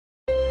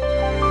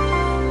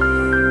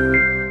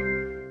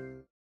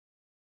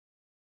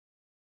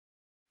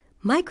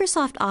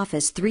Microsoft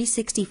Office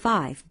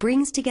 365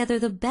 brings together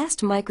the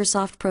best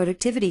Microsoft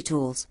productivity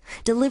tools,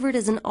 delivered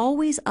as an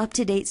always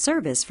up-to-date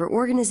service for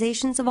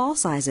organizations of all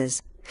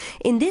sizes.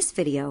 In this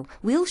video,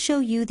 we'll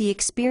show you the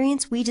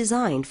experience we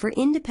designed for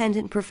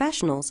independent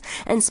professionals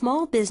and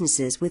small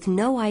businesses with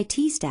no IT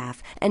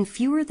staff and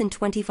fewer than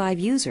 25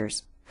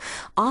 users.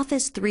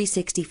 Office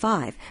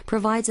 365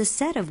 provides a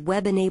set of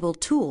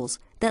web-enabled tools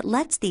that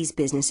lets these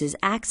businesses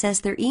access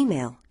their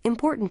email,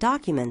 important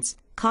documents,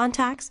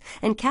 contacts,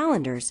 and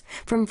calendars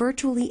from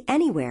virtually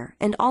anywhere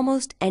and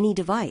almost any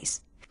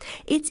device.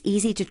 It's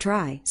easy to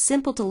try,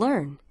 simple to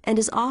learn, and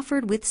is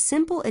offered with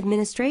simple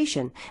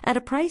administration at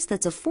a price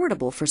that's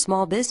affordable for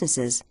small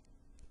businesses.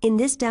 In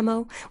this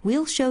demo,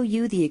 we'll show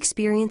you the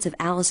experience of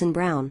Allison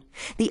Brown,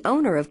 the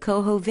owner of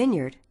Coho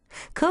Vineyard.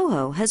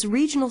 Coho has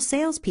regional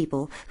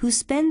salespeople who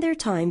spend their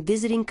time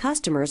visiting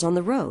customers on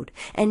the road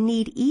and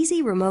need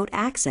easy remote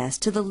access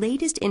to the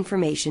latest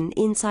information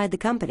inside the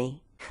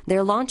company.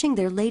 They're launching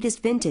their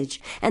latest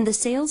vintage, and the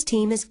sales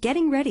team is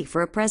getting ready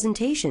for a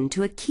presentation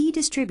to a key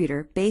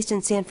distributor based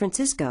in San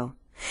Francisco.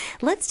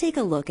 Let's take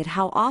a look at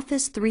how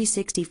Office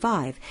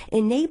 365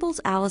 enables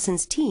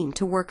Allison's team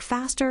to work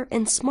faster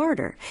and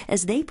smarter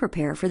as they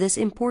prepare for this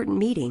important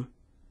meeting.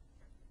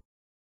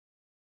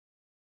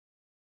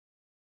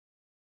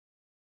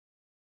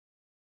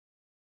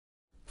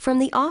 From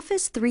the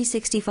Office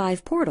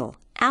 365 portal,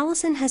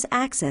 Allison has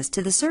access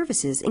to the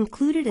services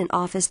included in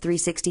Office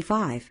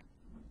 365.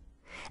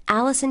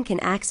 Allison can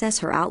access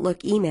her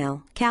Outlook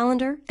email,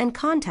 calendar, and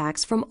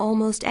contacts from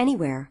almost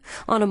anywhere,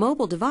 on a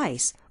mobile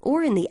device,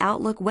 or in the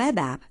Outlook web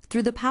app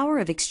through the power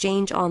of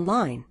Exchange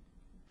Online.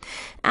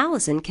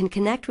 Allison can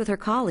connect with her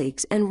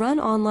colleagues and run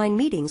online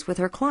meetings with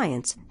her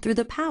clients through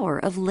the power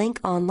of Link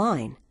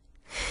Online.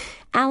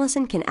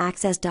 Allison can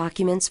access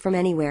documents from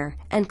anywhere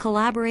and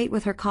collaborate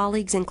with her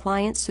colleagues and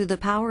clients through the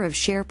power of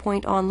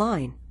SharePoint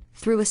Online.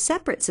 Through a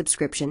separate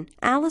subscription,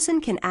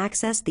 Allison can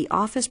access the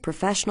Office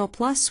Professional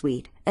Plus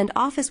suite and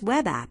Office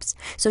web apps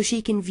so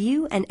she can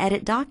view and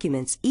edit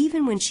documents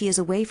even when she is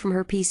away from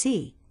her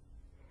PC.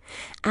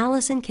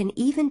 Allison can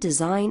even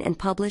design and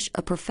publish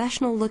a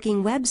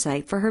professional-looking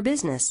website for her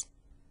business.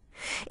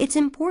 It's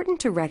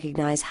important to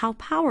recognize how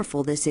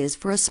powerful this is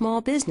for a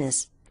small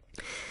business.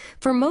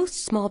 For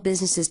most small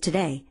businesses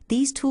today,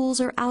 these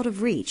tools are out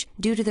of reach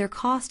due to their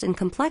cost and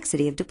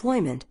complexity of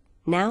deployment.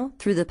 Now,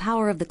 through the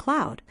power of the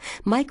cloud,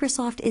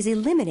 Microsoft is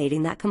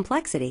eliminating that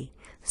complexity,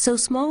 so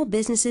small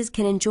businesses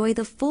can enjoy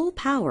the full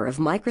power of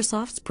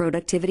Microsoft's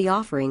productivity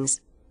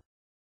offerings.